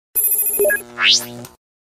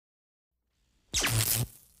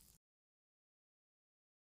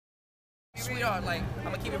Sweetheart, like, I'm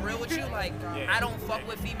gonna keep it real with you. Like, I don't fuck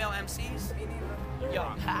with female MCs. Yo,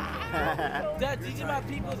 These are my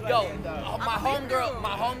peoples. yo, my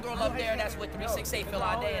homegirl up there. That's with 368 Phil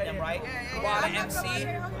Ade and them, right? While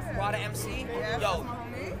the MC, yo.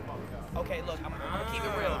 Okay, look, I'm gonna keep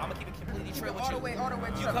it real. I'm gonna keep it completely real with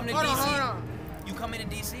you. You come to DC, you come into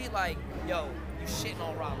DC, like, yo, you shitting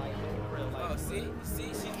on Rob, like, real, like. Oh, see,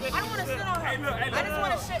 she's with I don't want to sit on her. I just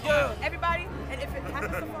want to shit on everybody, and if it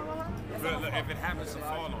happens to fall on her, Look, if it happens to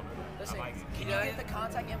fall on her, Listen, I like it. can you get the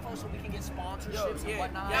contact info so we can get sponsorships and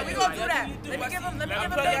whatnot? yeah, we gonna do that. Let me give them their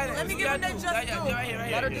just due.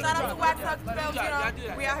 Shout out to Waxhug,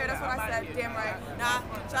 we out here. That's what I said. Damn right. Nah,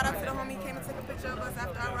 shout out to the homie came and took a picture of us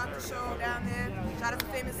after I rocked the show down there. Shout out to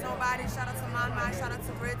Famous Nobody. Shout out to Man. Shout out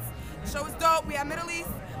to Ritz. The show was dope. We at Middle East.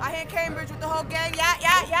 I here in Cambridge with the whole gang.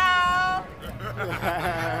 Yeah.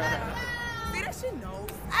 See that shit knows.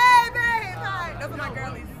 Hey, babe. Hi. Those are my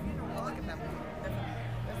girlies. Oh, look at them.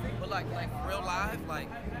 But like real live, like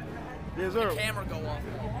Yes, the sir. camera go off.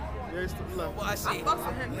 Yes, Well, I see. I fucks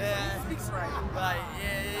with him. Yeah. He speaks right. Like,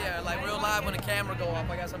 yeah. Like real live when the camera go off,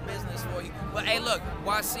 I got some business for you. But hey, look,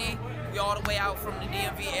 YC, we all the way out from the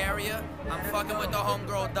DMV area. I'm fucking with the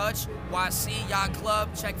homegirl Dutch. YC Yacht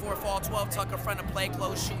Club. Check for it fall 12. Tucker friend of play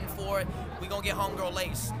clothes, shooting for it. We gonna get homegirl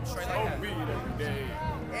lace. Straight like that.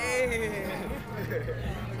 Hey.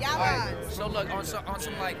 Yeah, Alright, so look, on some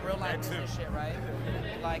like real life business shit, right?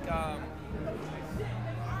 Like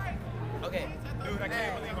okay. Dude, I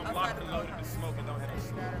can't believe I'm locked and loaded to smoke and don't have no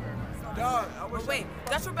smoke. Dog, I wish. But wait,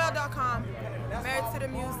 Rebelle.com, Married to the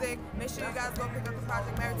Music. Make sure you guys go pick up the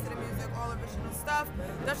project, Married to the Music, all original stuff.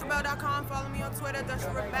 Rebelle.com, follow me on Twitter,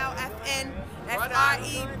 Rebelle, FN, FREBELLE.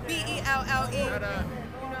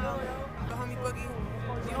 You know, the homie Boogie.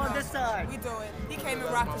 You know, on this side. We do it. He came and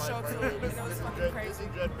rocked the show too. And it was fucking crazy.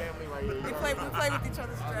 We play with each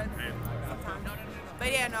other's dreads sometimes.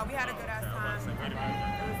 But yeah, no, we had a good ass time.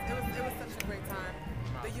 It was such a great time.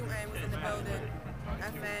 The UN was in the building.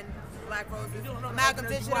 FN, Black Roses, Amalgam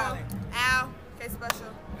Digital, Al, K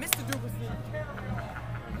Special, Mr. Duperson,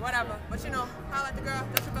 whatever. But you know, holla at the girl,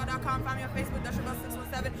 Rebelle.com, find me on Facebook,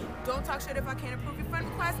 Rebelle617. Don't talk shit if I can't approve your friend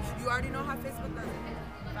request. You already know how Facebook does it.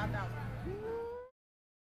 5,000.